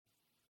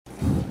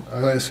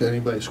I'll ask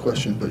anybody's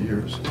question but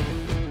yours. Is he in?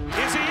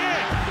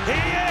 He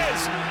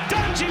is!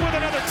 Dungy with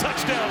another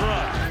touchdown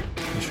run.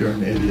 Because you're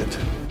an idiot.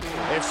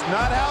 It's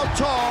not how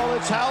tall,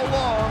 it's how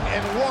long,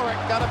 and Warwick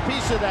got a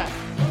piece of that.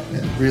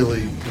 And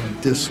really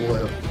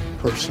disloyal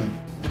person.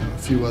 A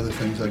few other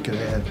things I could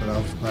add, but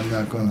I'm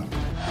not going to.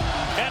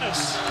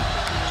 Ennis,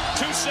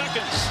 2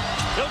 seconds.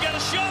 He'll get a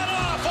shot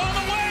off on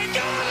the way.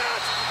 Got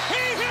it!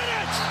 He hit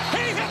it!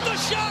 He hit the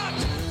shot!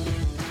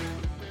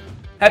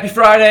 Happy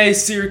Friday,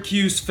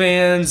 Syracuse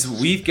fans.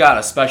 We've got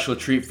a special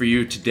treat for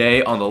you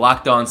today on the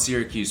Locked On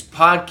Syracuse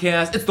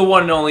podcast. It's the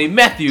one and only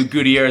Matthew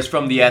Gutierrez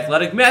from The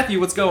Athletic. Matthew,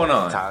 what's going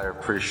on? Tyler,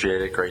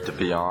 appreciate it. Great to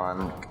be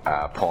on.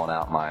 Pulling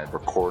out my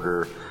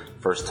recorder.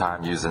 First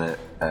time using it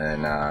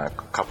in a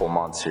couple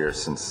months here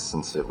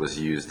since it was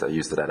used. I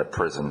used it at a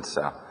prison,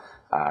 so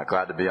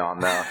glad to be on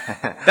though.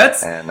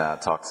 And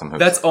talk some hoops.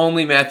 That's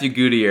only Matthew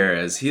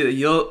Gutierrez.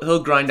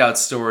 He'll grind out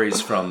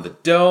stories from the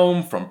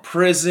Dome, from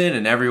prison,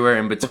 and everywhere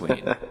in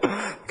between.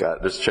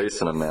 Just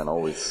chasing him, man.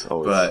 Always.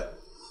 But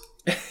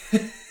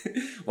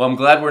well, I'm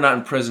glad we're not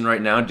in prison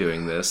right now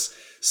doing this.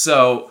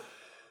 So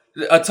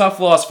a tough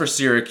loss for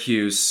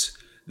Syracuse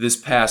this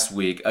past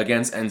week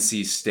against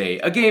NC State.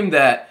 A game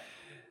that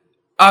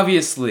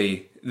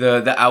obviously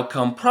the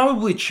outcome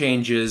probably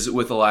changes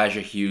with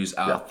Elijah Hughes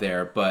out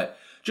there, but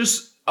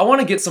I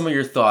want to get some of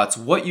your thoughts,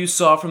 what you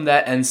saw from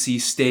that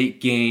NC State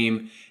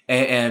game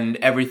and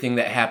everything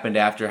that happened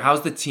after.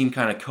 How's the team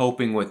kind of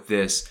coping with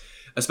this,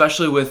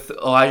 especially with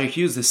Elijah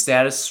Hughes? The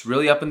status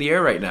really up in the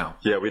air right now.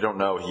 Yeah, we don't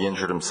know. He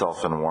injured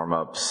himself in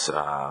warm-ups.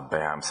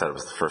 Bam said it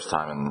was the first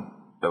time in,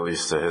 at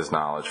least to his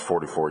knowledge,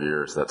 44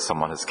 years that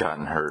someone has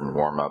gotten hurt in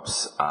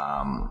warm-ups.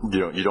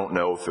 You don't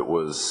know if it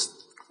was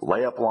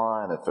layup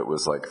line, if it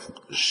was like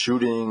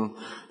shooting,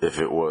 if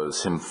it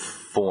was him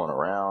fooling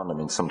around. I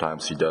mean,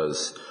 sometimes he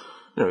does,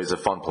 he's a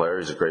fun player,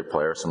 he's a great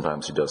player.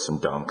 Sometimes he does some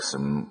dunks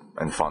and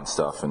fun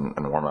stuff in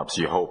warm-ups.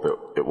 You hope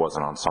it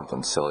wasn't on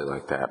something silly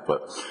like that.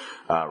 But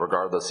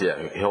regardless,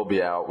 he'll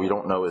be out. We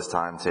don't know his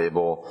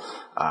timetable.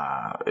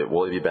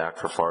 Will he be back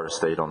for Florida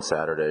State on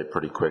Saturday?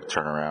 Pretty quick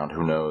turnaround.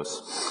 Who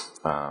knows?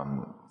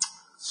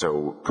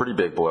 So pretty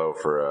big blow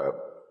for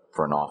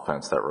an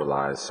offense that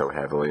relies so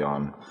heavily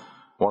on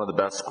one of the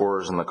best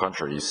scorers in the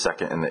country. He's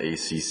second in the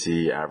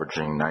ACC,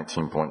 averaging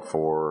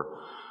 19.4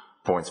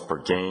 points per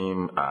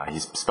game.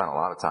 He's spent a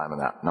lot of time in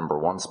that number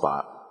one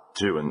spot,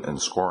 too, in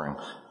scoring.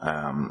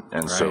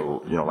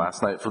 So,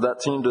 last night, for that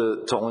team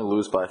to only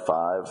lose by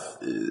 5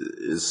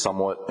 is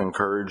somewhat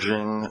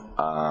encouraging.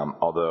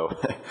 Although,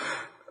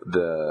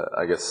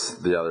 I guess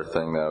the other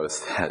thing, though,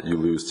 is that you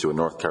lose to a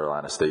North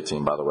Carolina State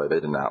team. By the way, they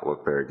did not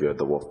look very good,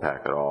 the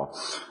Wolfpack, at all.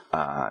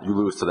 You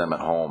lose to them at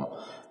home.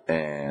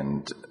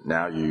 And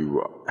now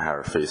you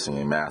are facing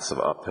a massive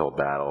uphill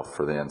battle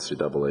for the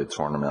NCAA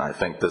tournament. I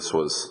think this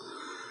was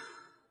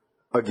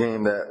a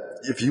game that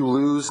if you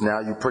lose, now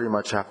you pretty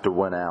much have to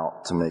win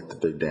out to make the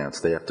big dance.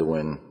 They have to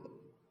win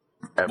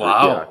every.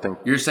 Wow, yeah, I think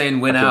you're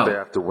saying win I out. think they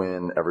have to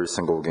win every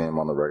single game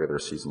on the regular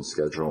season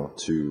schedule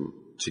to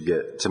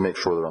make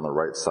sure they're on the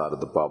right side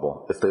of the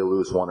bubble. If they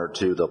lose 1 or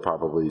 2, they'll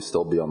probably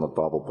still be on the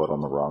bubble, but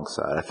on the wrong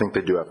side. I think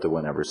they do have to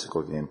win every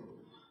single game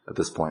at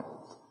this point.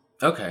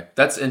 Okay,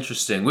 that's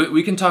interesting.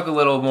 We can talk a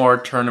little more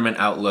tournament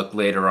outlook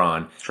later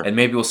on, Sure. And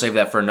maybe we'll save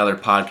that for another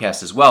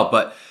podcast as well.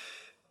 But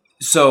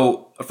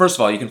so, first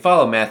of all, you can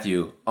follow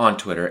Matthew on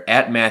Twitter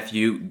at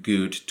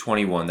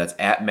MatthewGut21. That's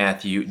at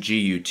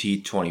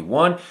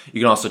MatthewGut21.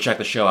 You can also check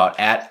the show out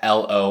at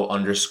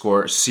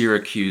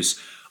LO_Syracuse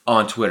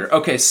on Twitter.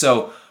 Okay,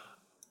 so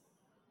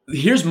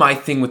here's my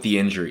thing with the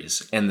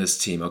injuries and this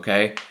team,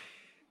 okay?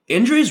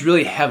 Injuries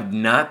really have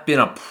not been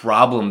a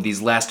problem these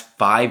last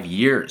 5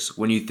 years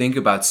when you think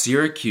about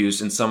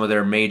Syracuse and some of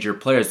their major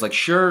players. Like,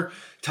 sure,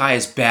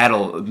 Tyus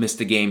Battle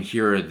missed a game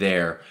here or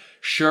there.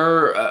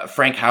 Sure,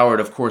 Frank Howard,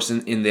 of course,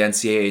 in the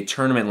NCAA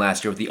tournament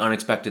last year with the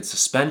unexpected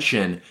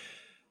suspension.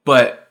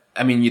 But,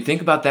 I mean, you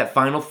think about that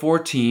Final Four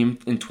team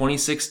in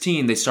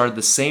 2016. They started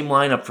the same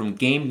lineup from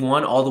Game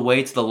 1 all the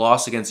way to the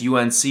loss against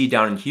UNC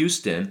down in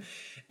Houston.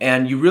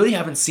 And you really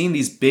haven't seen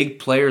these big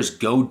players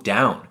go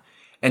down.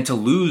 And to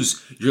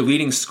lose your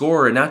leading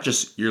scorer, and not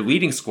just your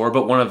leading scorer,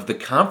 but one of the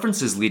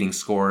conference's leading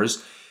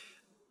scorers,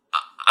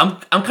 I'm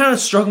kind of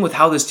struggling with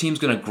how this team's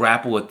going to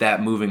grapple with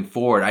that moving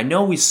forward. I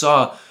know we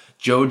saw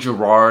Joe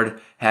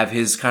Girard have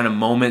his kind of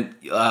moment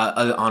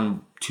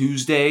on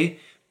Tuesday,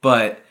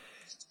 but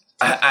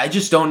I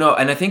just don't know.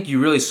 And I think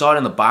you really saw it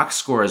in the box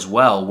score as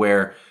well,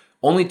 where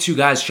only 2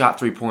 guys shot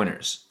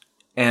 3-pointers.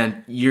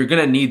 And you're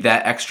going to need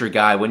that extra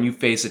guy when you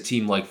face a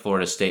team like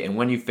Florida State and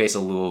when you face a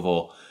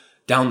Louisville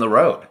down the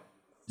road.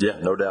 Yeah,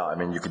 no doubt. I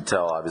mean, you could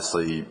tell,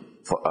 obviously,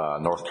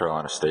 North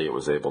Carolina State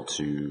was able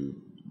to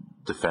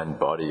defend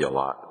Buddy a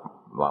lot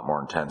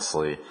more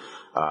intensely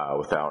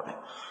without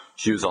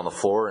Hughes on the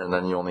floor, and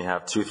then you only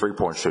have 2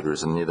 3-point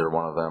shooters, and neither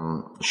one of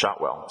them shot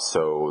well.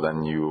 So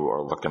then you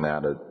are looking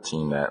at a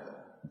team that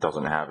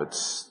doesn't have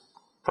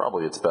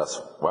probably its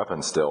best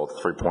weapon still, the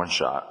 3-point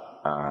shot.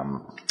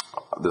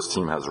 This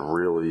team has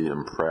really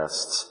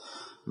impressed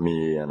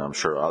me and I'm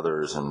sure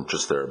others, and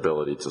just their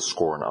ability to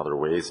score in other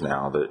ways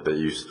now. They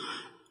use,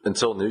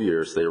 until New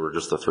Year's, they were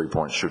just a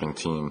 3-point shooting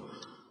team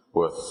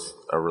with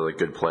a really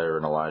good player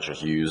in Elijah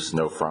Hughes,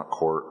 no front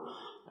court,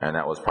 and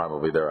that was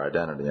probably their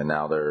identity. And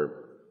now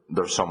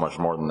they're so much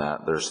more than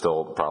that. They're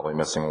still probably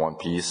missing one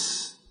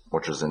piece,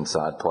 which is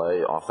inside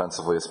play,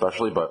 offensively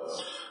especially. But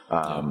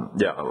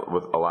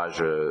with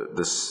Elijah,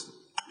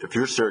 if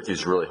you're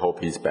Syracuse, you really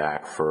hope he's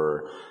back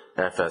for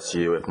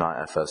FSU, if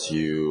not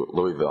FSU,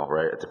 Louisville,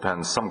 right? It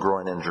depends. Some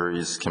groin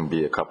injuries can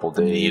be a couple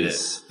days. Need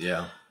it.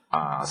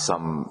 Yeah.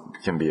 Some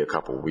can be a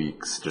couple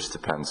weeks. Just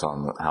depends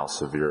on how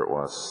severe it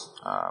was.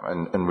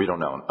 And we don't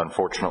know.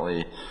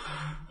 Unfortunately,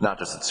 not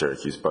just at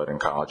Syracuse, but in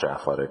college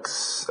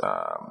athletics,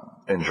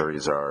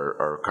 injuries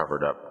are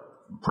covered up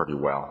pretty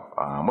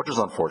well, which is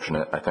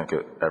unfortunate. I think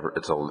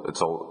it's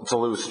a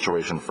lose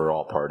situation for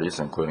all parties,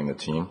 including the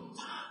team.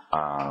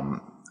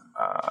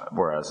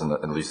 Whereas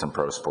at least in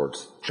pro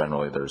sports,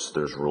 generally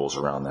there's rules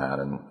around that,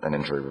 and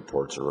injury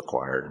reports are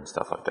required and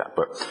stuff like that.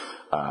 But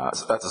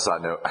so that's a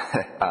side note.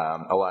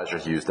 Elijah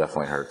Hughes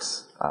definitely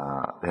hurts,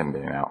 him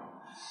being out.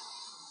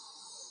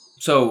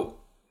 So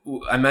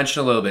I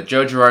mentioned a little bit.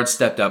 Joe Girard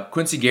stepped up.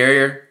 Quincy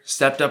Guerrier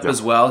stepped up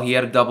as well. He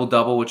had a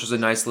double-double, which was a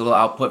nice little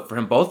output for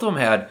him. Both of them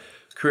had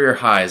career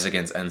highs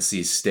against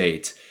NC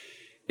State.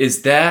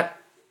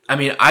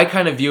 I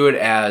kind of view it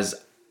as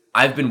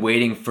I've been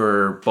waiting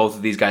for both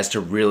of these guys to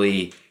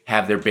really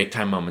have their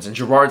big-time moments. And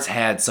Girard's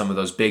had some of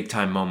those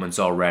big-time moments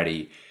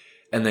already.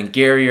 And then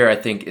Guerrier, I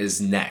think, is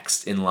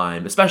next in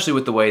line, especially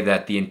with the way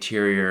that the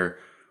interior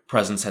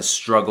presence has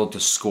struggled to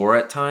score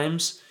at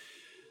times.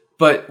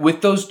 But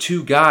with those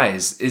two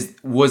guys,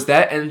 was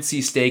that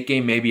NC State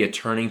game maybe a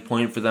turning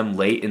point for them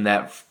late in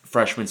that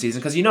freshman season?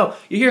 Because, you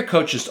hear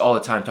coaches all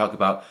the time talk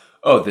about,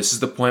 this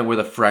is the point where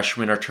the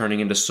freshmen are turning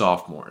into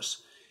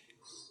sophomores.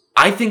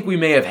 I think we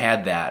may have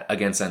had that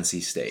against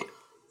NC State.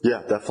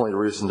 Yeah, definitely a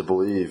reason to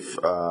believe,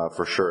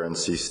 for sure.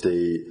 NC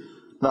State,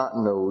 not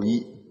an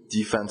elite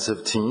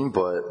defensive team,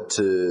 but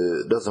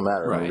it doesn't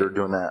matter. Right. I mean, you're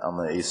doing that on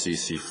the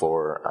ACC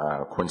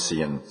floor.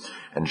 Quincy and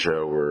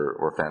Joe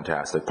were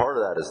fantastic. Part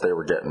of that is they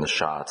were getting the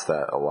shots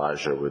that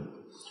Elijah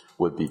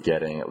would be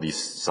getting, at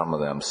least some of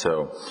them.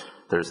 So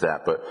there's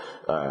that.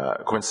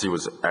 But Quincy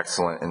was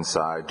excellent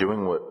inside,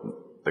 doing what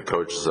the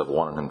coaches have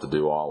wanted him to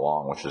do all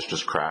along, which is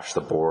just crash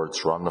the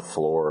boards, run the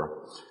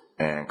floor,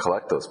 and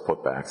collect those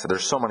putbacks. So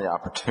there's so many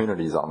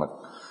opportunities on the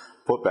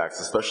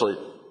putbacks, especially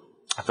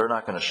if they're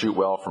not going to shoot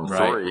well from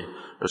three.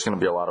 There's going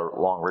to be a lot of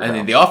long rebounds.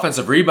 And the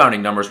offensive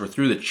rebounding numbers were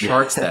through the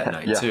charts that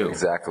night, too.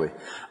 Exactly.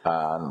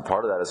 And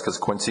part of that is because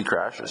Quincy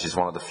crashes. He's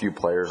one of the few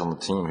players on the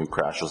team who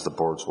crashes the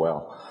boards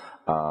well,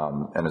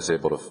 and is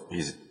able to.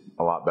 He's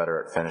a lot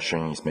better at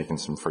finishing. He's making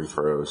some free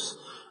throws.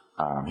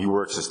 He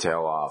works his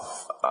tail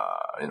off.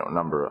 I had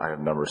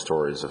a number of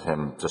stories of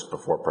him just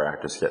before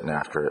practice getting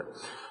after it.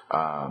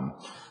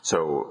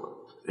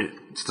 So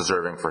it's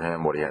deserving for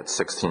him. What he had,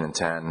 16 and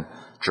 10.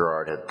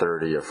 Girard had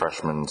 30, a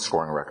freshman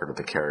scoring record at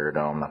the Carrier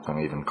Dome. Nothing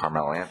even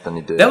Carmelo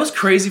Anthony did. That was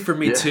crazy for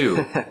me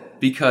too,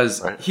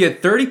 because he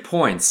had 30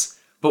 points,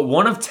 but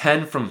 1 of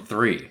 10 from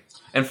 3.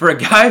 And for a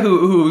guy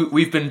who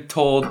we've been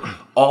told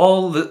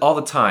all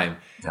the time,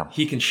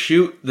 he can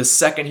shoot the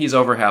second he's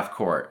over half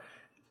court.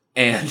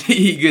 And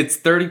he gets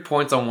 30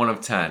 points on 1 of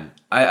 10.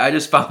 I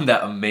just found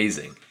that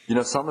amazing.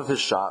 Some of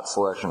his shot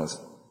selection has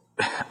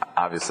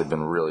obviously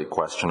been really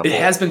questionable. It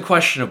has been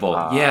questionable,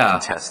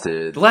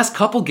 Contested. The last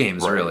couple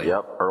games, really.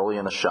 Yep, early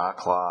in the shot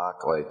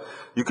clock.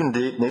 You can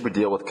maybe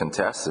deal with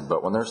contested,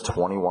 but when there's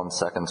 21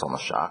 seconds on the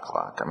shot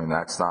clock,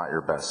 that's not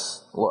your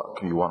best look.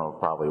 You want to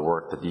probably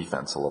work the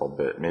defense a little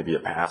bit, maybe a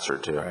pass or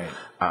two. Right.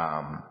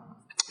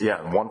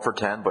 1 for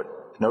 10, but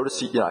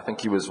notice, I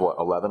think he was,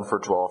 11 for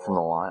 12 from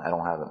the line? I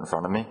don't have it in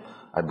front of me,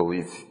 I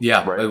believe.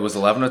 Yeah, right? It was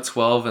 11 of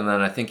 12, and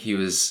then I think he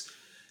was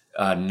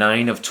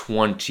 9 of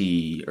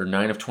 20 or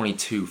 9 of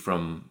 22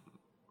 from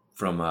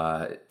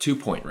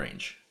 2-point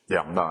range.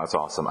 Yeah, no, that's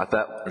awesome.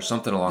 Or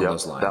something along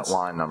those lines. That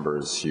line number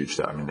is huge.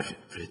 To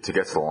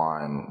get to the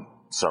line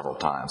several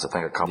times, I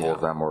think a couple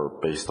of them were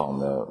based on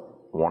the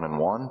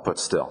 1-and-1, but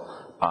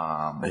still.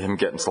 Him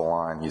getting to the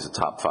line, he's a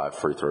top 5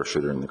 free throw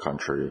shooter in the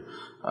country.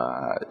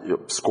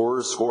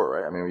 Scorers score,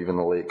 right? Even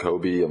the late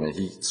Kobe,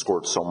 he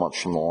scored so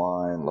much from the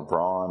line.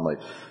 LeBron,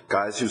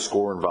 guys who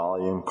score in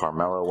volume.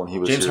 Carmelo when he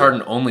was James here.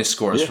 Harden only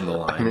scores from the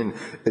line.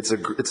 It's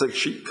a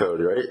cheat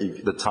code,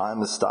 right? The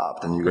time is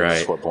stopped and you get to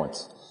score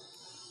points.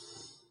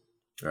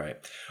 Right.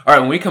 All right,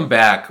 when we come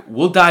back,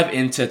 we'll dive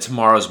into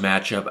tomorrow's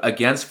matchup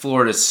against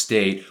Florida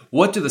State.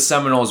 What do the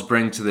Seminoles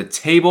bring to the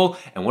table,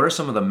 and what are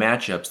some of the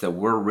matchups that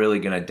we're really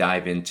going to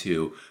dive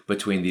into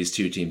between these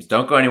two teams?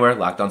 Don't go anywhere.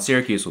 Locked on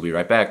Syracuse. We'll be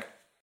right back.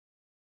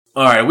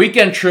 All right,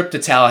 weekend trip to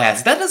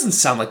Tallahassee. That doesn't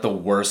sound like the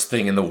worst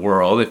thing in the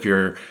world if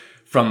you're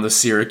from the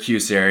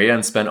Syracuse area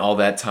and spend all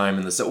that time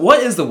in the... What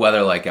is the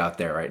weather like out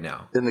there right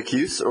now? In the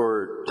Cuse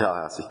or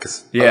Tallahassee?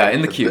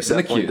 In the Cuse. In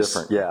the Cuse.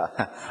 Different. Yeah.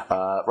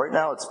 Right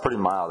now it's pretty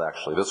mild,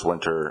 actually. This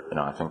winter,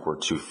 I think we're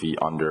 2 feet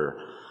under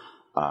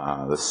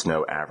the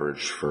snow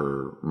average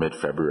for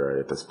mid-February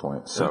at this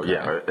point. So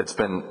yeah, it's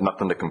been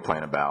nothing to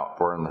complain about.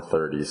 We're in the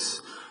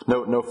 30s.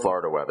 No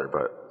Florida weather,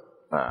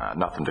 but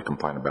nothing to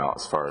complain about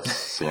as far as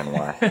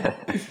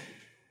CNY.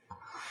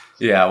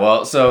 Yeah,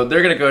 well, so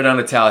they're going to go down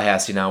to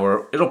Tallahassee now,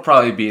 where it'll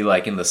probably be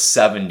like in the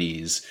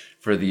 70s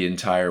for the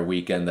entire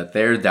weekend that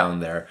they're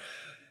down there.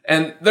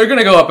 And they're going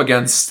to go up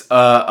against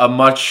a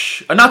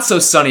not so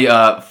sunny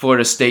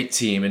Florida State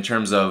team in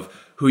terms of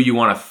who you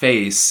want to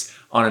face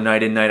on a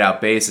night in, night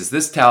out basis.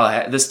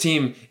 This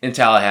team in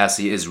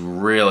Tallahassee is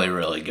really,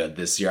 really good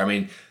this year. I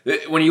mean,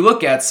 when you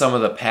look at some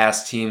of the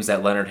past teams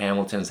that Leonard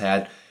Hamilton's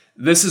had,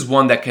 this is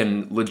one that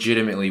can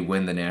legitimately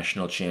win the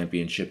national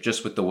championship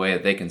just with the way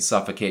that they can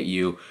suffocate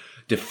you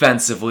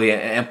defensively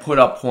and put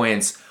up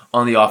points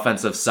on the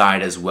offensive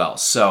side as well.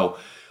 So,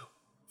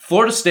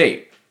 Florida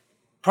State,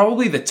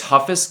 probably the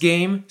toughest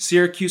game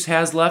Syracuse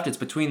has left. It's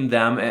between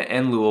them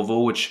and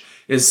Louisville, which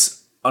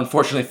is,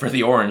 unfortunately for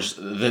the Orange,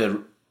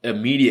 the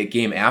immediate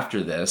game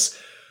after this.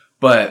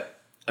 But,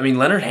 I mean,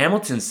 Leonard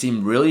Hamilton's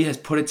team really has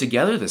put it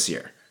together this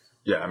year.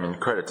 Yeah, I mean,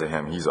 credit to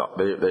him.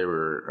 They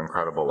were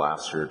incredible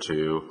last year,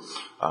 too.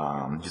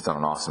 He's done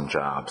an awesome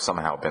job.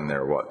 Somehow been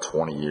there,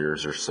 20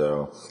 years or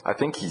so. I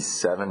think he's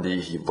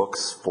 70. He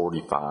looks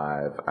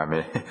 45. I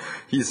mean,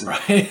 he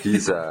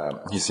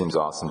seems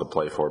awesome to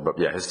play for. But,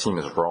 yeah, his team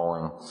is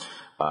rolling.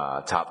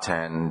 Top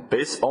 10.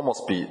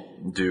 Almost beat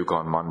Duke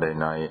on Monday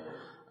night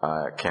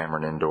at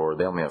Cameron Indoor.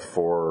 They only have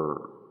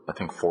four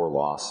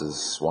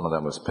losses. One of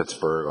them was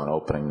Pittsburgh on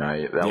opening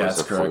night. That was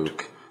a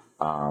fluke.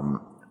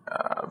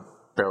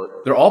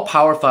 They're all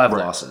Power 5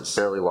 losses.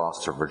 Barely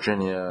lost to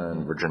Virginia,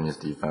 and Virginia's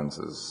defense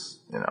is,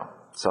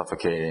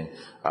 suffocating.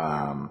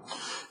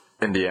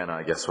 Indiana,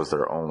 I guess, was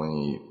their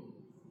only,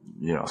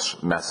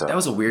 mess up. That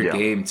was a weird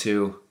game,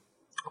 too.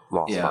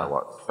 Lost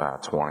by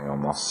 20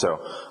 almost. So,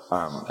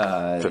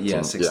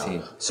 16.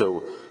 Yeah.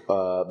 So,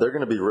 they're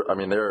going to be,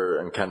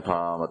 they're in Ken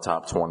Pom, a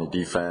top 20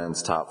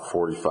 defense, top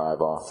 45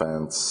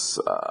 offense.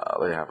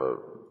 They have a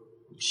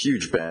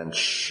huge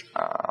bench.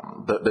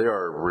 They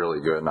are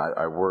really good, and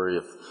I worry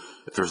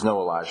if there's no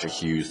Elijah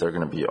Hughes, they're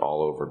going to be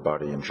all over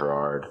Buddy and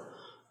Gerard.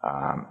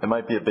 It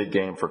might be a big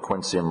game for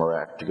Quincy and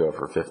Marek to go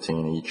for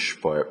 15 each,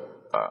 but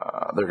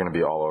they're going to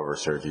be all over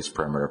Syracuse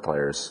perimeter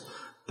players.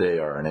 They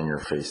are an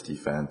in-your-face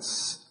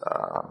defense,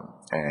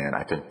 and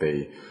I think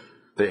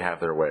they have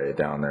their way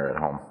down there at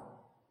home.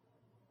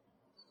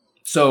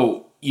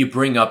 So you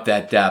bring up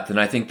that depth, and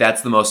I think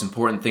that's the most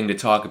important thing to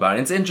talk about.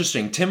 And it's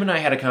interesting. Tim and I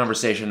had a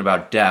conversation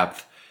about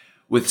depth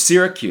with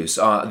Syracuse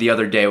the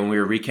other day when we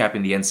were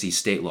recapping the NC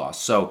State loss.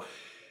 So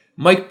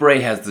Mike Bray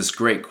has this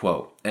great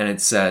quote, and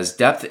it says,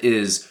 depth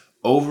is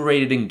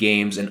overrated in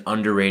games and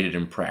underrated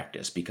in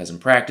practice, because in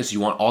practice you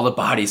want all the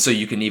bodies so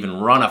you can even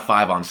run a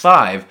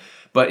 5-on-5,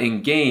 but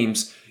in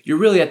games, you're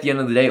really at the end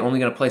of the day only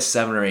going to play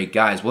 7 or 8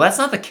 guys. Well, that's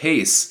not the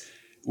case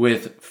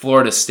with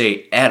Florida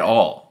State at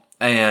all.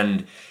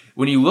 And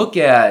when you look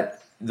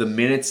at the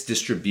minutes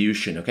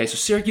distribution, okay, so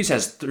Syracuse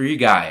has 3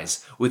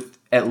 guys with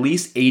at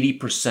least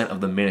 80%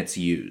 of the minutes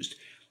used.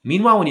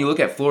 Meanwhile, when you look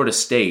at Florida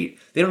State,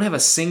 they don't have a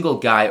single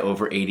guy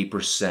over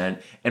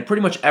 80%, and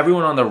pretty much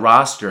everyone on the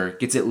roster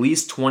gets at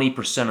least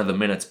 20% of the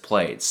minutes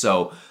played.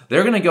 So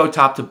they're going to go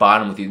top to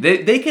bottom with you.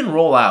 They can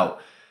roll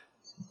out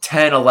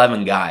 10,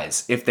 11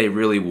 guys if they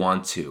really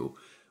want to,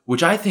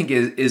 which I think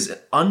is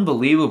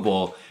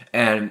unbelievable.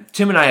 And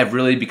Tim and I have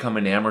really become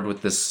enamored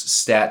with this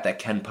stat that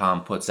Ken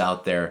Pom puts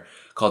out there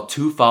called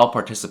 2-foul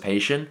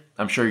participation.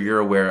 I'm sure you're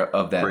aware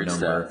of that Great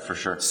number. Stat, for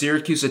sure.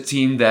 Syracuse, a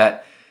team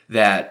that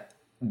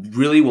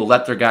really will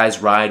let their guys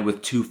ride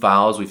with 2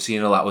 fouls. We've seen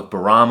it a lot with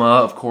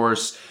Barama, of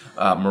course,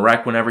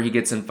 Marek whenever he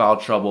gets in foul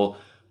trouble.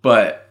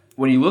 But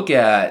when you look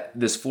at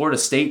this Florida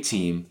State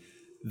team,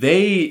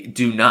 they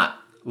do not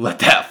let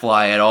that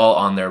fly at all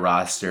on their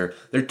roster.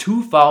 Their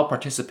 2-foul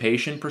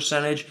participation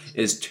percentage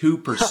is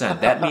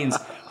 2%. That means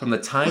from the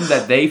time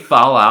that they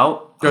foul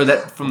out, or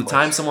that from the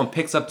time someone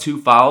picks up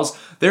 2 fouls,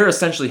 they're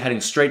essentially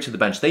heading straight to the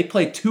bench. They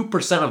play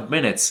 2% of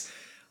minutes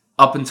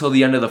up until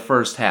the end of the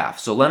first half.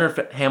 So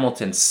Leonard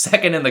Hamilton,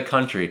 second in the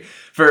country.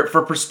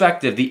 For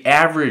perspective, the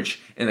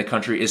average in the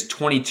country is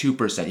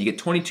 22%. You get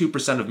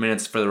 22% of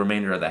minutes for the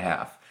remainder of the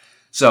half.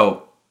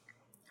 So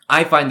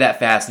I find that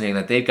fascinating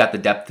that they've got the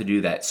depth to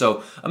do that.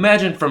 So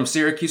imagine from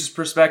Syracuse's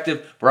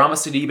perspective, Barama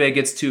Sidibe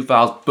gets 2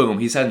 fouls, boom,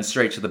 he's heading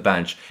straight to the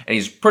bench, and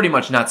he's pretty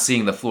much not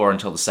seeing the floor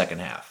until the second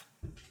half.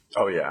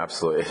 Oh, yeah,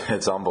 absolutely.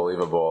 It's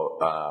unbelievable,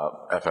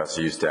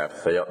 FSU's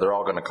depth. They're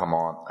all going to come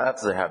on,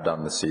 as they have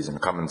done this season,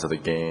 come into the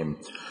game,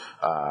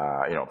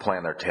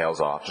 playing their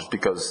tails off, just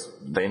because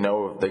they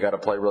know they got to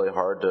play really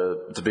hard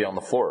to be on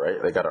the floor,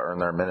 right? They got to earn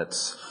their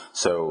minutes.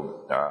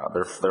 So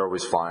they're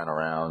always flying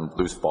around,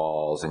 loose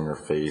balls in your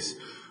face,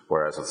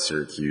 whereas with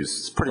Syracuse,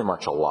 it's pretty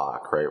much a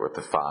lock, right, with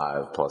the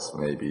 5 plus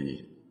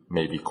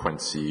maybe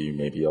Quincy,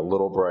 maybe a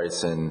little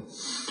Bryson,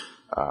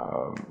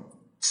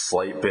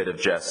 slight bit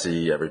of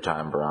Jesse every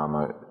time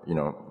Barama,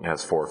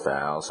 has 4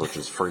 fouls, which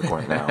is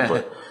frequent now.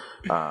 But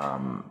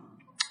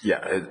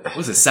Yeah, What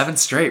was it 7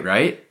 straight,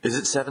 right? is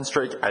it 7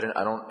 straight? I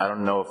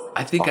don't know if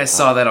I think I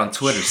saw that on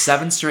Twitter.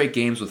 7 straight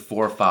games with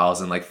 4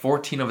 fouls and like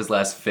 14 of his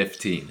last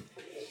 15.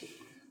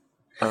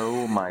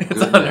 Oh my It's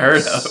goodness.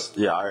 unheard of.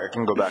 Yeah, I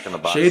can go back in the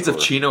box. Shades of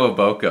score. Chino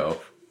Iboko.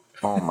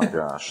 Oh my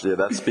gosh. Yeah,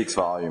 that speaks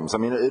volumes. I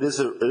mean, it is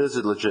a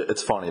legit,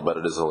 it's funny, but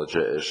it is a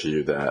legit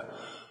issue,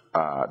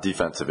 that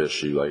defensive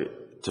issue. Like,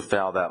 to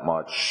foul that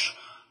much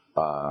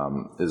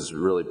is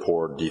really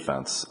poor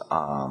defense.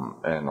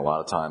 And a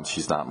lot of times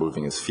he's not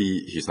moving his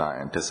feet, he's not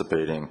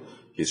anticipating,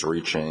 he's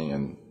reaching,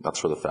 and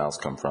that's where the fouls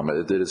come from.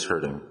 It is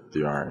hurting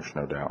the Orange,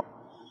 no doubt.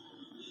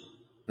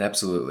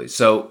 Absolutely.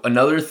 So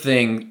another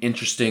thing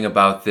interesting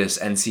about this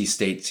NC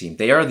State team,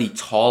 they are the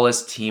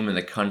tallest team in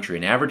the country,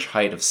 an average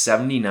height of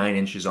 79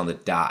 inches on the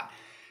dot.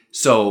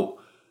 So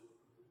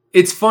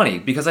it's funny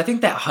because I think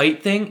that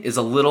height thing is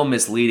a little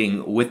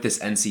misleading with this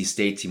NC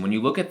State team. When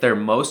you look at their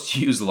most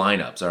used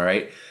lineups, all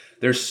right,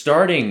 they're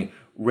starting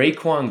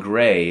Raekwon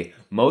Gray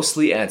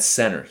mostly at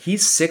center.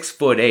 He's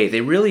 6'8".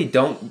 They really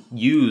don't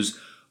use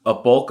a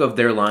bulk of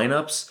their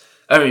lineups.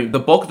 I mean, the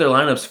bulk of their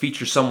lineups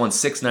feature someone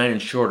 6'9"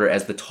 and shorter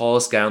as the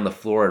tallest guy on the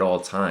floor at all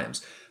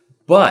times.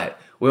 But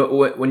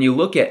when you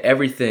look at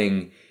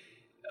everything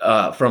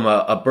from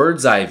a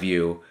bird's eye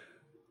view,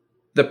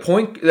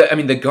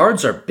 the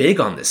guards are big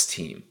on this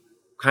team.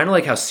 Kind of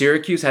like how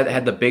Syracuse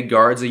had the big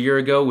guards a year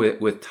ago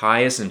with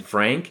Tyus and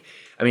Frank.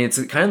 I mean, it's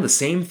kind of the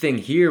same thing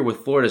here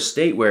with Florida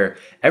State, where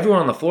everyone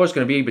on the floor is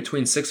going to be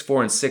between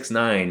 6'4" and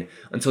 6'9"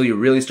 until you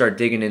really start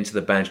digging into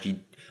the bench.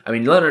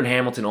 Leonard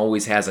Hamilton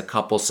always has a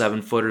couple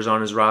 7-footers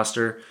on his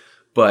roster,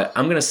 but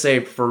I'm going to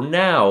say for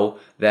now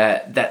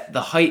that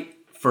the height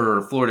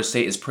for Florida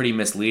State is pretty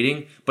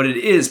misleading, but it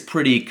is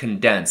pretty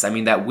condensed. I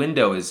mean, that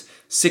window is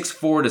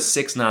 6'4" to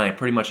 6'9"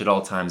 pretty much at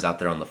all times out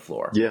there on the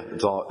floor. Yeah,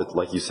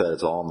 like you said,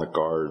 it's all on the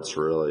guards,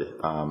 really.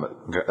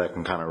 That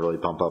can kind of really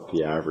bump up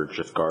the average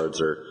if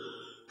guards are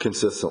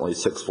consistently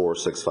 6'4",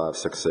 6'5",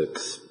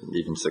 6'6",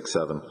 even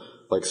 6'7",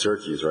 like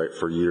Syracuse, right?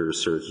 For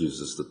years, Syracuse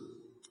is the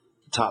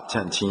top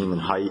 10 team in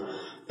height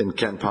in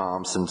Ken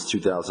Palm since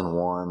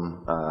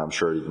 2001. I'm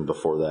sure even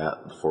before that,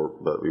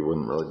 but we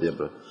wouldn't really be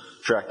able to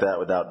track that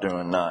without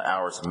doing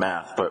hours of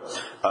math. But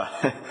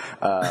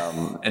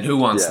and who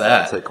wants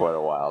that? It'll take quite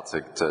a while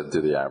to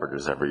do the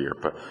averages every year.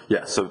 But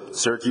yeah, so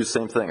Syracuse,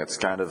 same thing. It's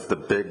kind of the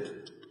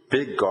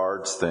big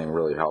guards thing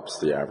really helps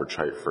the average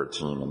height for a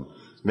team and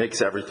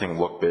makes everything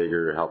look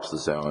bigger. It helps the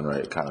zone,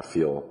 right?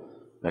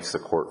 Makes the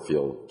court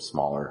feel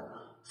smaller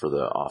for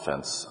the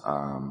offense.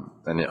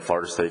 And yet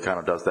Florida State kind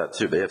of does that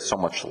too. They have so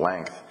much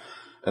length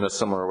in a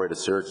similar way to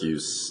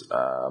Syracuse,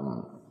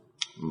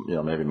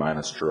 maybe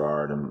minus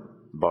Girard and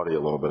Buddy a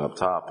little bit up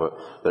top, but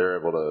they're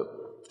able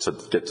to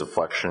get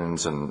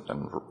deflections and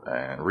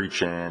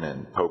reach in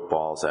and poke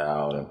balls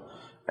out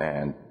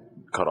and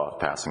cut off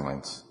passing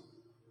lanes.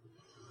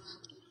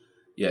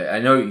 Yeah, I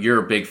know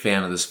you're a big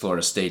fan of this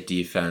Florida State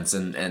defense,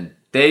 and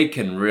they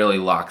can really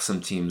lock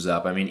some teams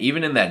up. I mean,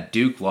 even in that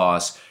Duke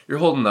loss, you're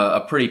holding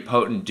a pretty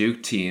potent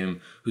Duke team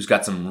who's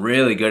got some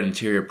really good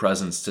interior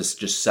presence to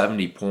just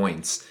 70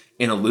 points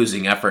in a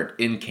losing effort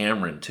in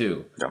Cameron,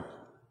 too.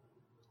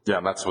 Yeah,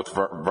 and that's with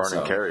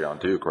Vernon Carey on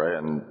Duke, right?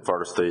 And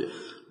Florida State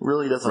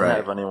really doesn't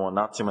have anyone,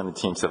 not too many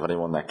teams have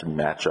anyone that can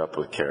match up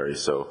with Carey,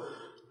 so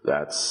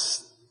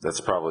that's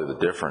probably the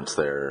difference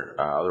there.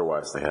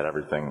 Otherwise, they had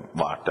everything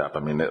locked up.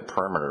 I mean, the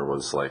perimeter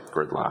was like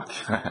gridlock.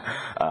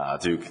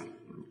 Duke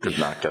could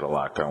not get a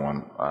lot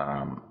going,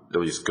 at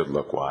least good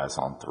look-wise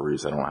on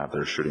threes. I don't have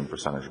their shooting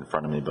percentage in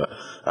front of me, but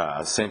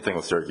same thing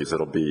with Syracuse.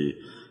 They'll be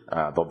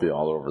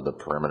all over the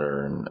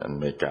perimeter and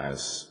make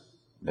guys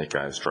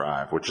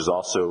drive, which is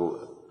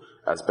also,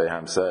 as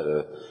Boeheim said,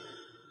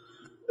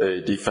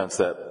 a defense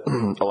that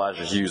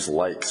Elijah Hughes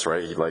likes,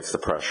 right? He likes the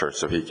pressure,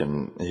 so he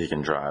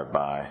can drive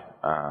by.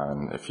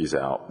 And if he's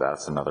out,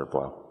 that's another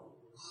blow.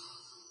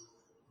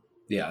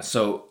 Yeah,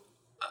 so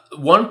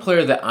one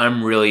player that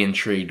I'm really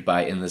intrigued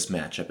by in this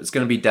matchup is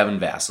going to be Devin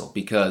Vassell,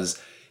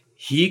 because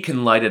he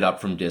can light it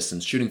up from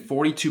distance, shooting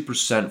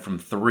 42% from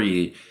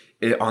three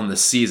on the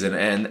season,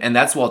 and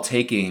that's while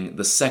taking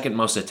the second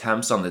most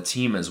attempts on the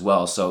team as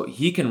well. So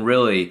he can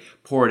really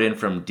pour it in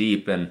from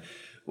deep. And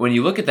when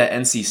you look at that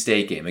NC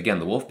State game, again,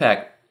 the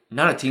Wolfpack,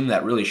 not a team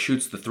that really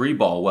shoots the three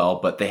ball well,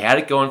 but they had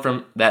it going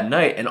from that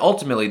night, and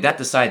ultimately that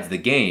decides the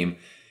game.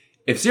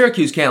 If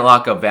Syracuse can't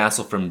lock up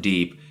Vassell from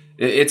deep,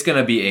 it's going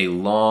to be a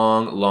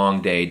long,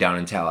 long day down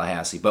in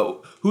Tallahassee.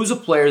 But who's a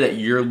player that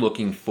you're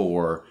looking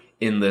for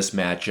in this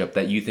matchup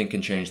that you think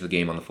can change the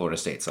game on the Florida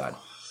State side?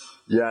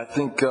 Yeah, I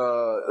think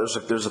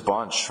there's a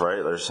bunch,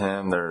 right? There's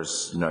him.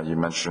 There's you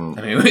mentioned.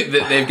 I mean,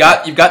 you've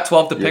got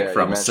 12 to pick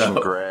from. You mentioned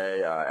so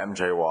Gray,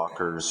 MJ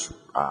Walker's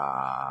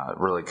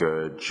really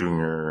good.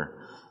 Junior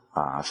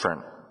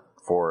Trent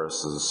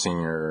Forrest is a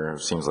senior.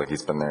 Seems like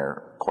he's been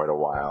there quite a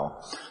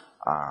while.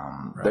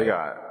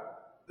 Right.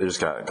 They just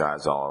got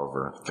guys all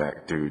over,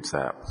 dudes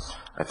that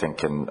I think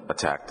can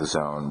attack the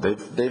zone.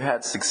 They've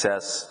had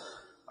success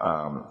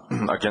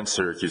against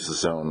Syracuse's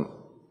zone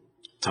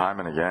time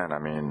and again. I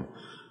mean,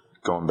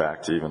 going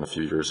back to even a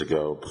few years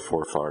ago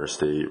before Florida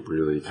State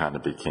really kind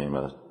of became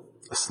a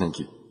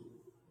sneaky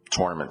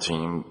tournament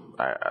team.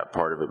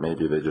 Part of it,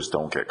 maybe they just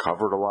don't get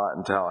covered a lot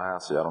in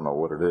Tallahassee. I don't know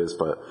what it is,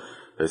 but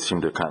they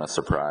seem to kind of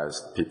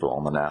surprise people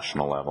on the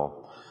national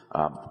level.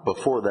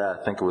 Before that,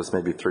 I think it was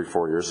maybe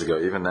 3-4 years ago,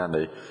 even then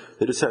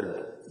they just had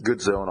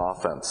good zone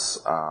offense,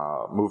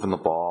 moving the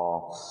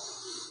ball.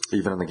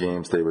 Even in the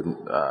games, they would,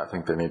 I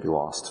think they maybe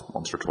lost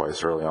once or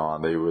twice early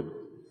on.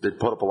 They'd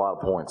put up a lot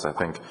of points. I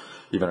think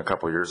even a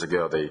couple of years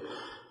ago, they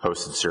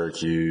hosted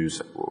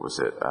Syracuse,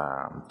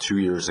 2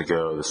 years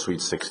ago, the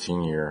Sweet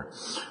 16 year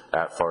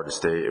at Florida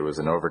State. It was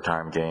an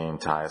overtime game.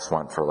 Tyus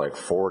went for like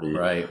 40.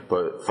 Right.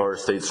 But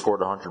Florida State scored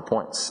 100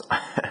 points.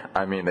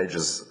 I mean, it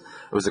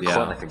was a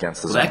clinic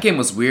against the zone. That game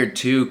was weird,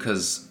 too,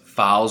 because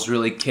fouls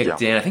really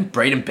kicked in. I think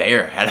Braden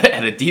Bayer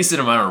had a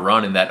decent amount of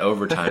run in that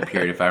overtime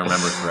period, if I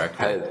remember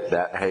correctly.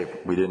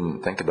 We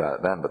didn't think about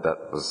it then, but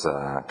that was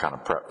kind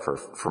of prep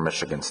for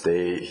Michigan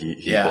State.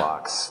 He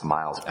blocks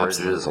Miles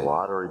Bridges, a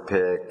lottery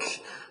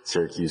pick.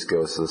 Syracuse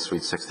goes to the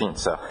Sweet 16.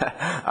 So,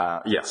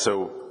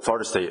 so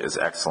Florida State is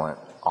excellent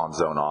on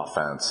zone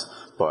offense,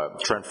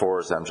 but Trent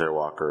Forrest, MJ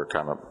Walker,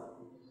 kind of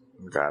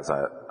guys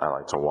I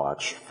like to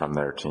watch from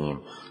their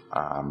team.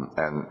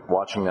 And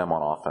watching them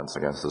on offense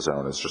against the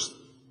zone is just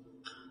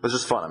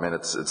fun. I mean,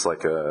 it's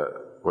like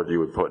what you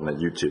would put in a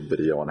YouTube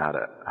video on how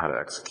to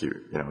execute,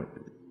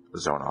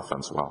 zone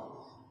offense well.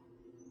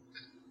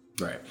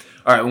 Right.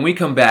 All right, when we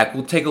come back,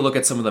 we'll take a look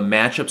at some of the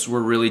matchups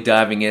we're really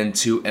diving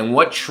into and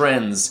what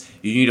trends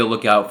you need to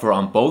look out for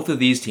on both of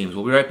these teams.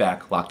 We'll be right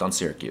back, Locked on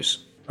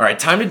Syracuse. All right,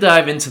 time to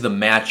dive into the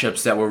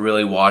matchups that we're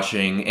really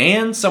watching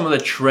and some of the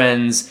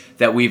trends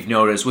that we've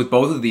noticed with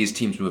both of these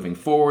teams moving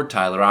forward.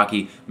 Tyler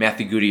Aki,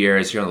 Matthew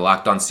Gutierrez here on the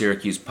Locked on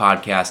Syracuse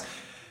podcast.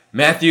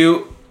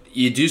 Matthew,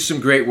 you do some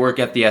great work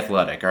at The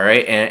Athletic, all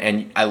right?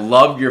 And I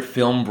love your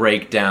film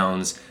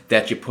breakdowns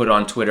that you put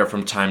on Twitter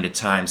from time to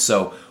time.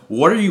 So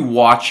what are you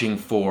watching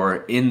for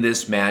in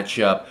this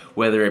matchup,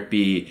 whether it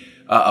be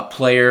a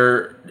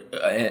player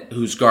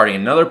who's guarding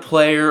another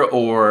player,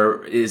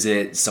 or is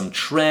it some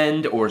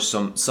trend or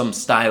some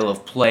style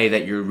of play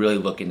that you're really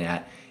looking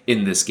at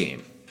in this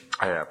game?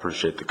 I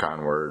appreciate the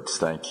kind words.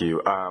 Thank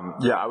you.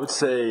 I would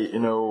say,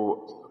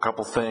 a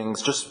couple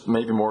things, just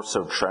maybe more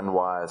so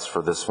trend-wise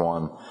for this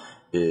one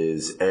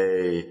is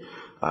the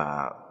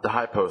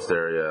high post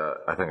area.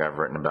 I think I've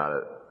written about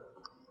it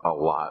a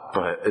lot,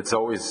 but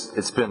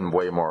it's been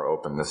way more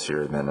open this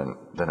year than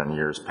in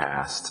years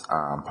past.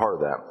 Part of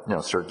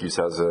that, Syracuse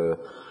has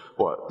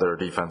their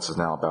defense is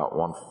now about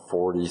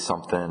 140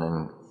 something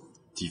in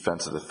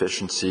defensive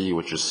efficiency,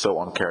 which is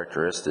so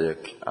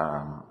uncharacteristic.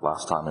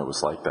 Last time it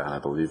was like that, I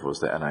believe,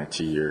 was the NIT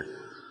year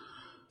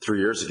 3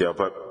 years ago.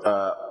 But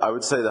I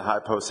would say the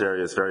high post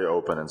area is very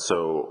open, and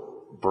so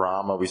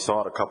Brahma, we saw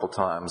it a couple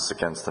times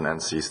against an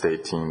NC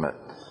State team that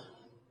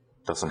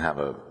doesn't have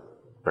a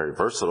very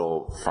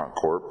versatile front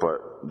court,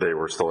 but they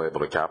were still able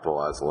to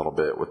capitalize a little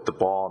bit with the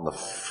ball in the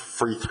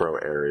free throw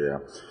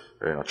area,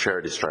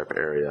 charity stripe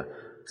area.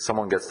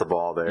 Someone gets the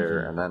ball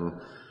there, and then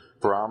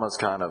Brahma's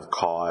kind of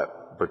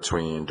caught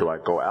between, do I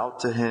go out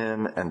to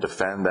him and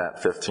defend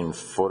that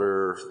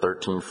 15-footer,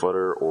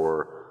 13-footer,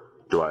 or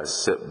do I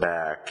sit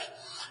back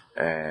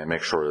and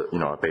make sure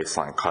a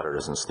baseline cutter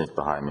doesn't sneak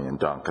behind me and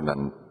dunk, and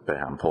then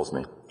bam, pulls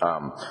me.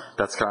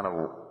 That's kind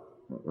of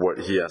what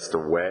he has to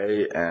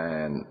weigh,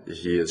 and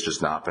he has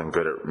just not been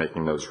good at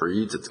making those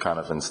reads. It's kind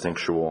of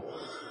instinctive,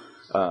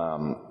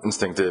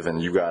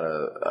 and you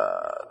gotta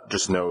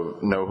just know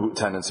who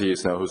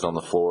tendencies, know who's on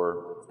the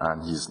floor,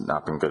 and he's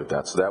not been good at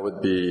that. So that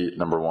would be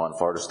number one.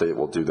 Florida State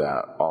will do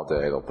that all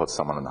day. They'll put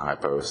someone in the high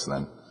post and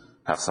then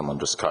have someone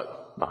just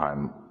cut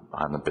behind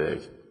the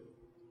big.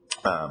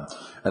 And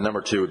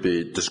number two would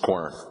be just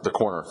the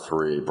corner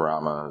three.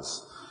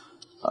 Brahma's.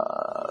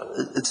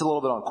 It's a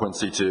little bit on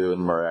Quincy too,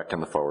 and Marek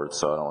and the forward,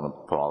 so I don't want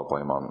to put all the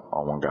blame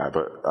on one guy.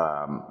 But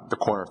the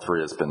corner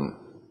three has been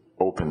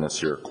open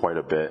this year quite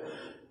a bit,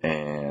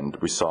 and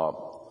we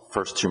saw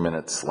first 2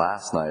 minutes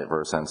last night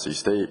versus NC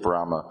State,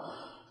 Brahma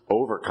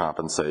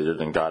overcompensated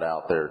and got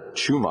out there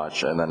too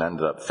much, and then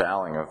ended up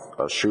fouling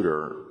a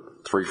shooter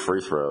 3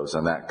 free throws,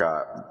 and that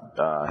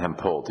got him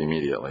pulled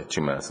immediately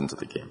 2 minutes into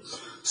the game.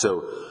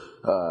 So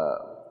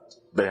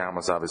Bayham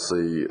was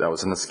obviously, that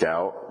was in the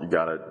scout. You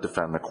got to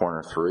defend the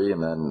corner three,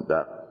 and then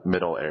that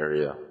middle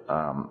area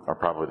are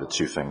probably the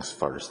two things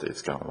Florida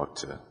State's going to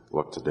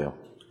look to do.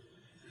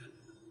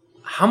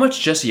 How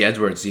much Jesse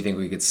Edwards do you think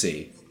we could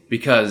see?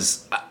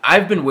 Because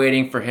I've been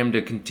waiting for him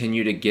to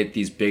continue to get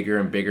these bigger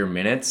and bigger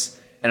minutes,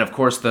 and of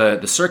course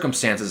the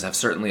circumstances have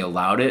certainly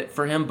allowed it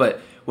for him. But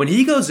when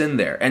he goes in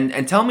there,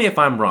 and tell me if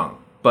I'm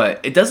wrong,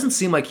 but it doesn't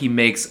seem like he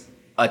makes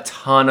a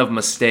ton of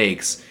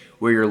mistakes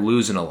where you're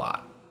losing a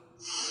lot.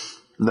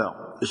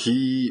 No,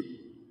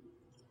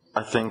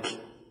 I think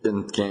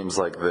in games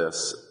like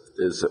this,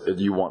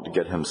 you want to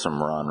get him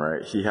some run,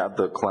 right? He had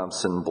the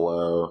Clemson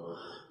blow.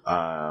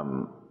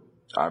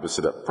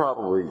 Obviously, that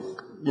probably,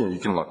 you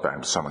can look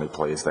back to so many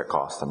plays that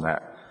cost him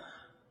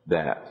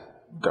that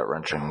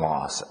gut-wrenching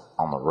loss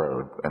on the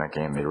road in a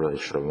game they really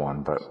should have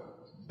won. But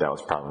that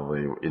was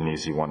probably an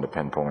easy one to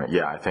pinpoint.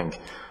 Yeah, I think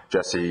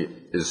Jesse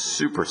is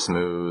super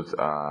smooth.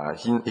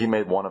 He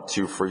made one of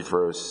 2 free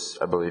throws,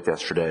 I believe,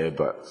 yesterday,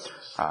 but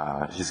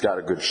he's got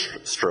a good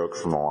stroke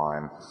from the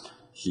line.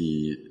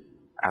 He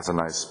has a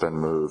nice spin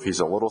move. He's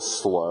a little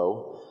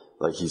slow.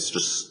 Like, he's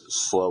just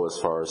slow as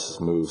far as his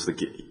moves.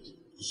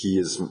 He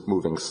is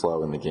moving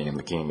slow in the game.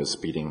 The game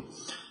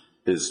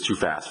is too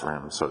fast for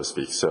him, so to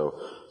speak. So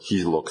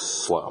he looks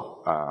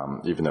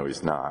slow, even though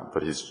he's not.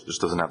 But he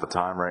just doesn't have the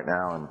time right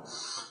now. And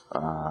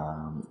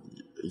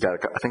he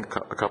got, I think,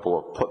 a couple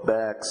of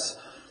putbacks.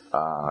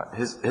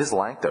 His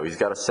length, though, he's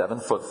got a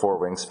 7'4"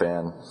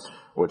 wingspan,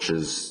 which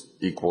is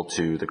equal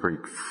to the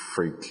Greek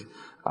Freak.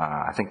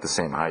 I think the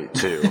same height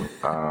too,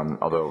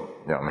 although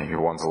maybe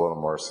one's a little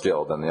more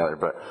skilled than the other.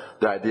 But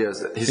the idea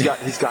is that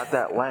he's got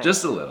that length,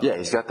 just a little. Yeah,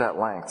 he's got that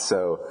length.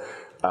 So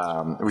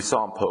we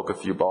saw him poke a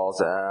few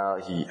balls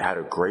out. He had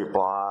a great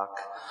block.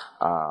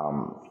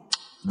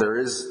 There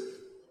is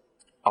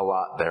a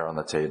lot there on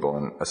the table,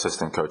 and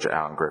assistant coach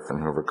Alan Griffin,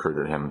 who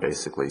recruited him,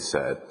 basically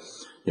said,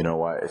 "You know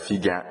what? If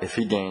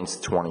he gains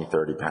 20,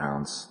 30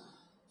 pounds,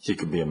 he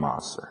could be a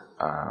monster."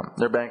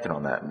 They're banking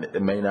on that.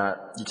 It may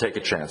not. You take a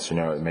chance.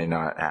 It may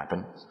not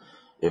happen.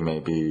 It may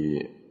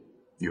be.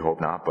 You hope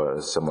not, but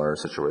a similar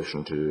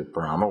situation to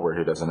Brahma, where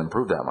he doesn't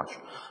improve that much.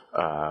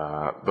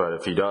 But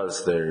if he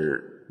does,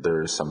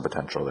 there is some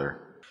potential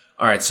there.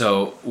 All right,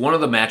 so one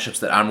of the matchups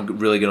that I'm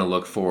really going to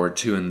look forward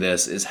to in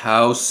this is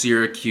how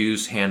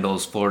Syracuse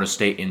handles Florida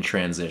State in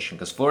transition,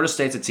 because Florida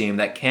State's a team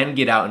that can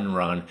get out and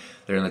run.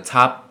 They're in the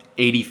top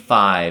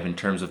 85 in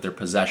terms of their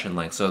possession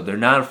length, so they're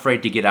not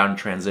afraid to get out in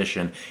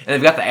transition, and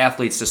they've got the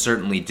athletes to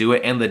certainly do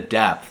it and the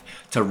depth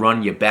to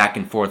run you back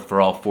and forth for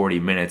all 40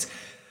 minutes.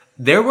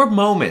 There were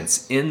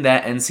moments in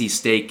that NC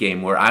State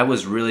game where I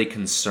was really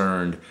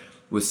concerned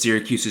with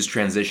Syracuse's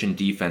transition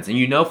defense,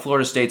 and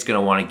Florida State's going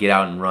to want to get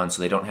out and run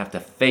so they don't have to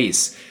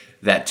face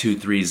that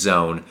 2-3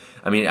 zone.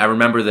 I mean, I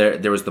remember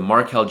there was the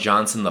Markel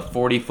Johnson, the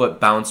 40-foot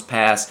bounce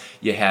pass.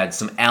 You had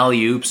some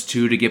alley-oops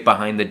too to get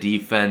behind the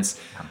defense.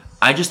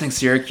 I just think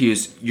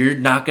Syracuse, you're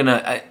not going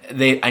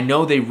to... I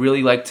know they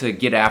really like to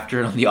get after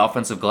it on the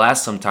offensive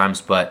glass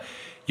sometimes, but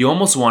you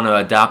almost want to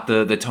adopt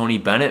the Tony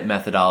Bennett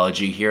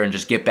methodology here and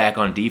just get back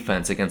on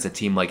defense against a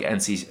team like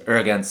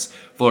against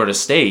Florida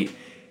State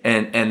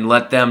and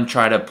let them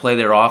try to play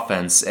their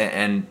offense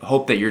and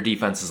hope that your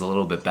defense is a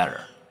little bit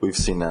better. We've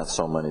seen that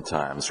so many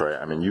times, right?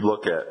 I mean, you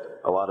look at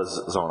a lot of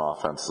zone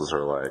offenses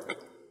are like,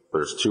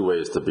 there's 2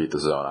 ways to beat the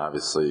zone.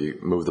 Obviously,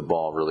 move the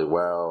ball really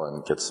well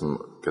and get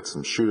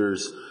some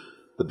shooters.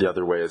 But the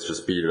other way is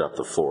just beat it up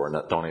the floor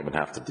and don't even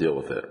have to deal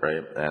with it,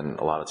 right? And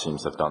a lot of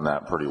teams have done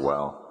that pretty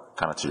well,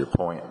 kind of to your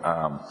point.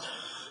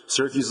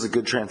 Syracuse is a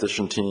good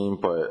transition team,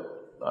 but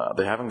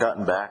they haven't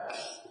gotten back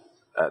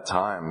at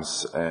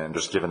times and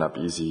just given up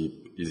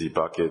easy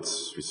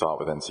buckets. We saw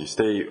it with NC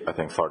State. I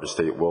think Florida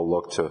State will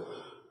look to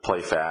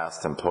play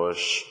fast and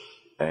push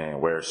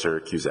and wear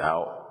Syracuse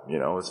out.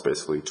 It's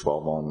basically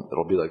 12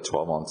 it'll be like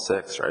 12 on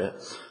 6, right?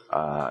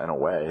 In a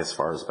way, as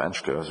far as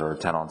bench goes, or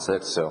 10 on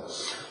 6. So,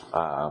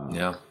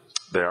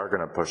 they are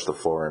going to push the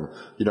floor.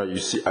 And,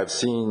 I've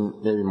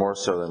seen maybe more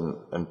so than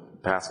in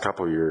past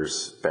couple of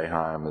years,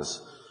 Boeheim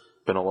has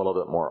been a little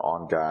bit more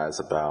on guys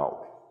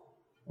about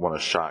when a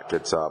shot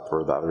gets up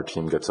or the other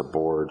team gets a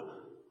board,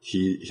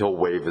 he'll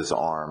wave his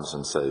arms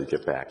and say,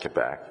 get back.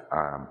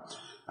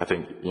 I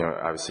think,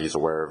 obviously he's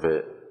aware of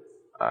it.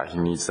 He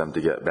needs them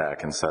to get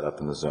back and set up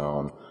in the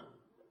zone.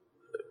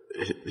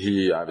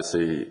 He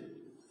obviously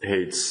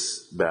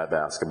hates bad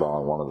basketball,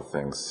 and one of the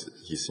things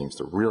he seems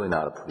to really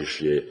not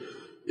appreciate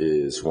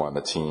is when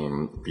the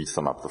team beats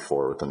them up the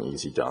floor with an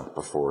easy dunk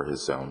before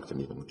his zone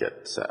can even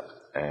get set.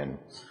 And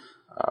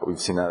we've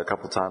seen that a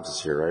couple times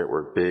this year, right,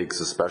 where bigs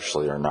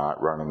especially are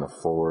not running the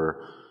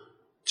floor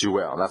too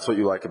well. And that's what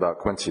you like about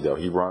Quincy, though.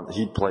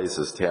 He plays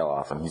his tail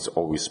off, and he's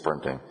always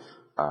sprinting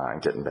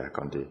and getting back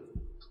on D.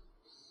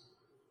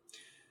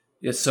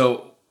 Yeah,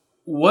 so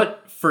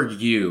what for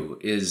you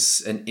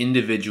is an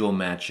individual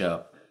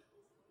matchup,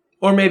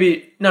 or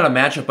maybe not a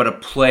matchup, but a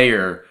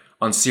player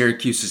on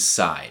Syracuse's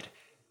side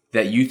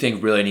that you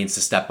think really needs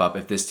to step up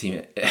if this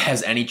team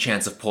has any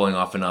chance of pulling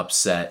off an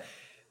upset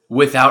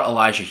without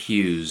Elijah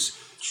Hughes,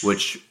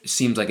 which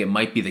seems like it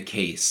might be the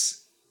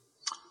case?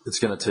 It's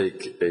going to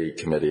take a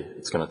committee.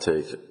 It's going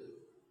to take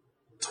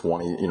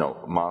 20,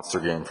 monster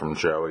game from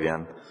Joe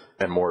again,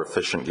 and more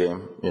efficient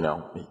game,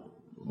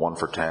 1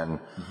 for 10,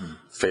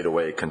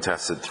 fadeaway,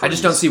 contested threes. I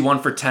just don't see 1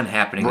 for 10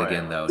 happening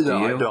again, though. Do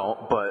you? I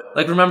don't,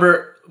 but...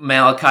 remember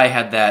Malachi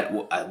had that,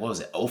 what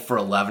was it, 0 for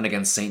 11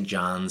 against St.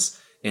 John's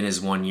in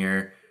his 1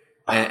 year,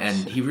 and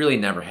he really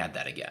never had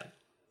that again.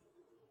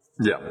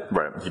 Yeah,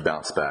 right. He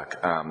bounced back.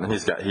 And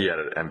he had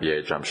an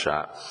NBA jump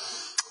shot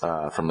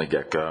from the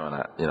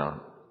get-go, and,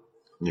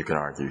 you can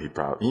argue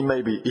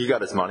he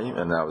got his money,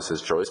 and that was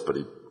his choice, but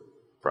he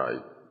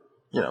probably...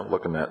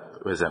 looking at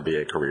his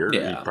NBA career,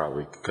 he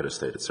probably could have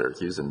stayed at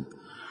Syracuse and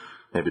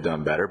maybe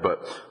done better.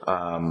 But,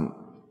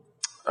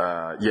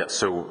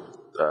 so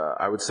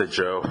I would say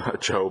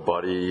Joe,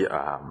 Buddy,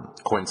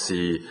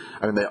 Quincy.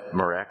 I mean,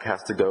 Marek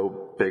has to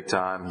go big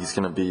time. He's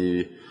going to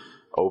be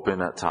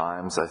open at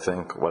times, I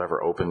think,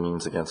 whatever open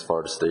means against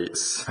Florida State.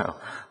 So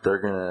they're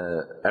going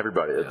to –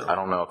 everybody. I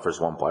don't know if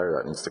there's one player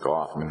that needs to go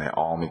off. I mean, they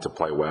all need to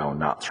play well and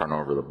not turn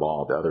over the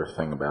ball. The other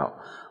thing about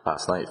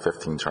last night,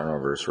 15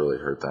 turnovers really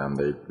hurt them.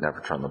 They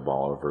never turned the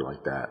ball over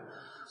like that.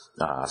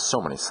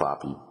 So many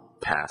sloppy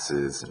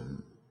passes,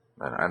 and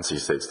NC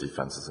State's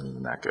defense isn't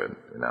even that good,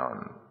 and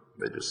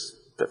they just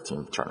 –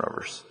 15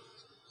 turnovers.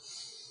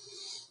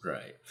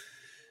 Right.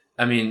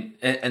 I mean,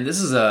 and this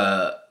is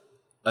a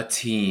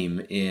team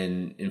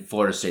in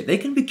Florida State. They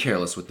can be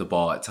careless with the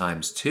ball at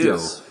times too.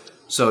 Yes.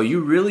 So you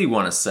really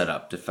want to set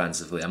up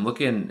defensively. I'm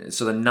looking.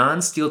 So the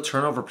non-steal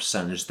turnover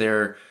percentage,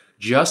 they're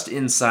just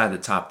inside the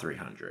top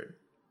 300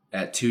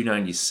 at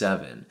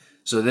 297.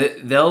 So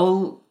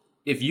they'll,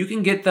 if you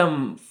can get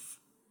them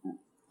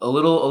a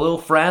little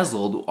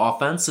frazzled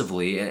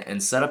offensively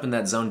and set up in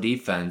that zone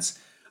defense,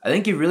 I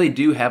think you really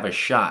do have a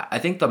shot. I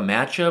think the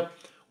matchup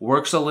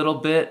works a little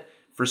bit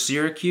for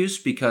Syracuse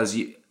because,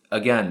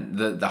 again,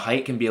 the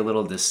height can be a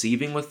little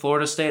deceiving with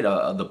Florida State.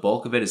 The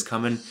bulk of it is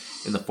coming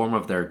in the form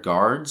of their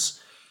guards.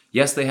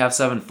 Yes, they have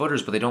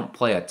 7-footers, but they don't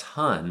play a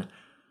ton.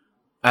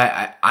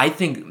 I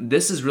think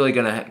this is really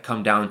going to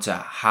come down to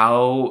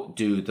how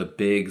do the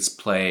bigs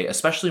play,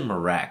 especially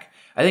Marek.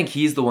 I think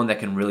he's the one that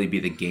can really be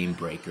the game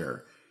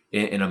breaker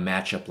in a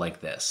matchup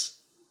like this.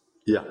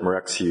 Yeah,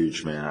 Marek's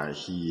huge, man.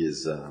 He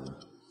is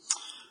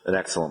an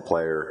excellent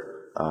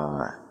player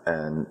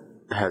and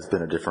has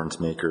been a difference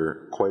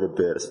maker quite a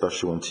bit,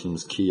 especially when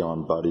teams key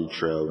on Buddy,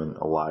 Joe, and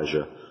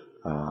Elijah.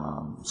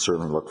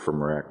 Certainly look for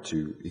Marek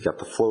too. He got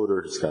the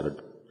floater. He's got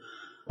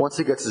once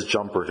he gets his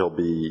jumper,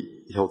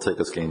 he'll take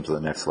his game to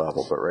the next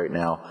level. But right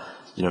now,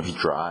 he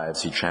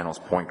drives, he channels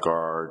point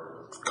guard,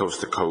 coast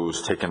to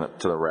coast, taking it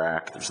to the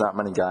rack. There's not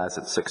many guys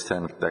at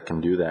 6'10" that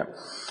can do that.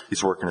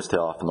 He's working his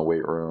tail off in the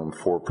weight room,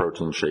 4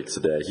 protein shakes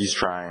a day. He's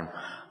trying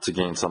to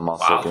gain some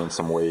muscle, gain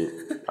some weight.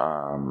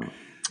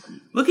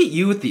 Look at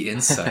you with the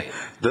insight.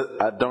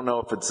 I don't know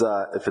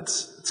if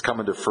it's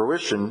coming to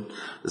fruition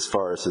as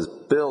far as his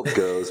build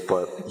goes,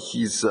 but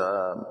he's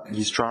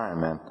trying,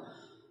 man.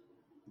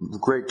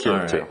 Great kid,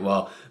 right, too.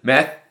 Well,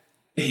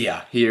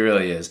 yeah, he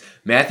really is.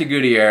 Matthew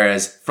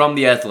Gutierrez from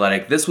The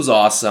Athletic. This was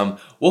awesome.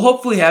 We'll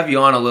hopefully have you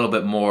on a little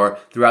bit more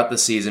throughout the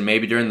season,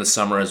 maybe during the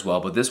summer as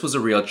well, but this was a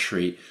real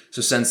treat.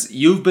 So since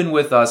you've been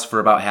with us for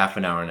about half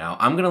an hour now,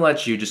 I'm going to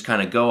let you just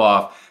kind of go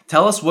off.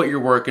 Tell us what you're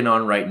working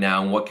on right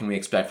now and what can we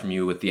expect from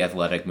you with The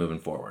Athletic moving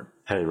forward.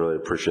 Hey, really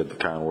appreciate the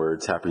kind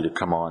words. Happy to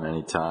come on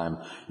anytime.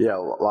 Yeah, a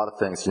lot of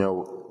things. A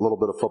little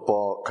bit of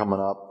football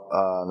coming up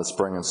in the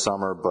spring and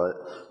summer,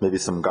 but maybe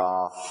some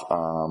golf.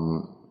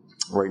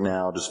 Right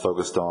now, just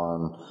focused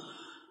on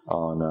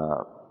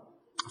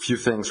a few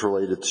things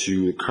related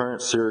to the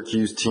current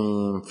Syracuse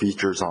team,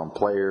 features on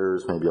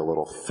players, maybe a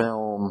little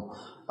film,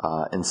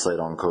 insight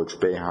on Coach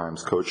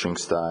Boeheim's coaching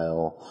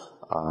style,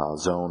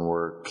 zone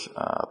work,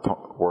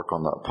 work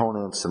on the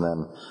opponents, and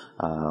then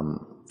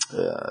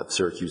if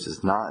Syracuse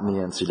is not in the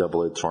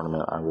NCAA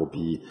tournament, I will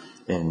be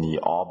in the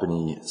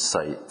Albany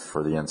site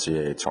for the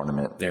NCAA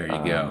tournament. There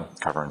you go.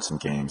 Covering some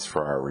games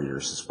for our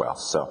readers as well.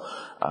 So,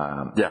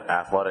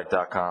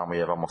 athletic.com. We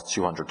have almost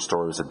 200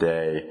 stories a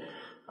day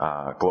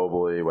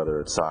globally,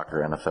 whether it's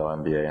soccer,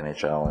 NFL, NBA,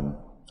 NHL, and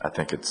I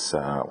think it's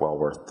well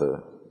worth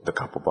the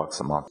couple bucks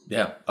a month.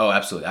 Yeah. Oh,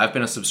 absolutely. I've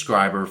been a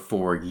subscriber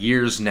for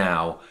years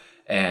now,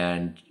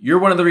 and you're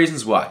one of the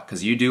reasons why,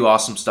 because you do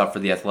awesome stuff for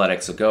The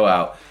Athletic, so go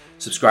out.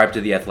 Subscribe to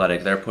The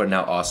Athletic. They're putting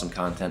out awesome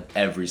content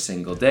every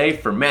single day.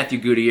 For Matthew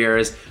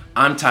Gutierrez,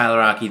 I'm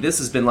Tyler Aki. This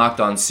has been Locked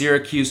On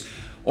Syracuse.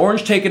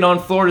 Orange taking on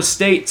Florida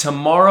State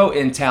tomorrow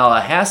in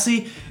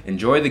Tallahassee.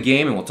 Enjoy the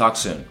game, and we'll talk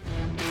soon.